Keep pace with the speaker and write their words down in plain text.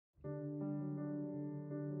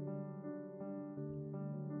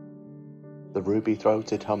The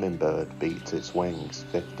ruby-throated hummingbird beats its wings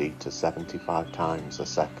 50 to 75 times a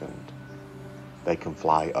second. They can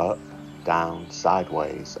fly up, down,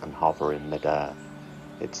 sideways and hover in midair.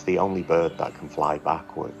 It's the only bird that can fly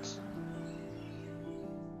backwards.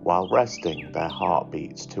 While resting, their heart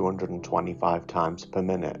beats 225 times per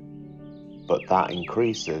minute, but that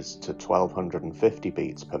increases to 1250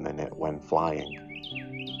 beats per minute when flying.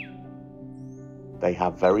 They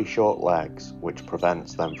have very short legs, which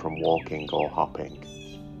prevents them from walking or hopping.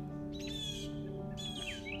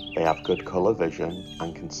 They have good colour vision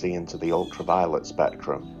and can see into the ultraviolet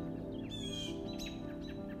spectrum.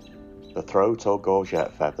 The throat or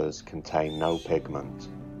gorget feathers contain no pigment.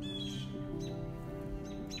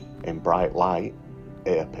 In bright light,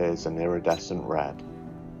 it appears an iridescent red,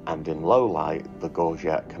 and in low light, the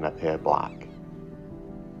gorget can appear black.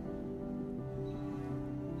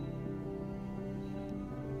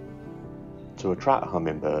 To attract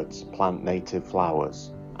hummingbirds, plant native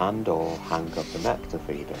flowers and/or hang up a nectar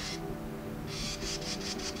feeder.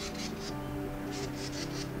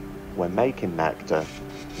 When making nectar,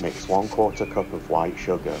 mix 1/4 cup of white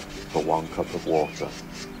sugar for 1 cup of water.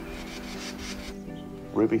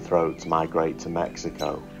 Ruby throats migrate to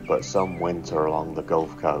Mexico, but some winter along the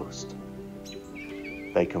Gulf Coast.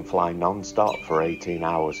 They can fly non-stop for 18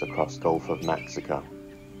 hours across Gulf of Mexico.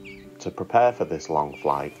 To prepare for this long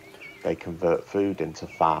flight, they convert food into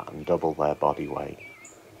fat and double their body weight.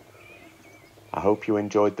 I hope you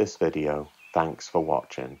enjoyed this video. Thanks for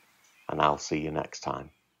watching, and I'll see you next time.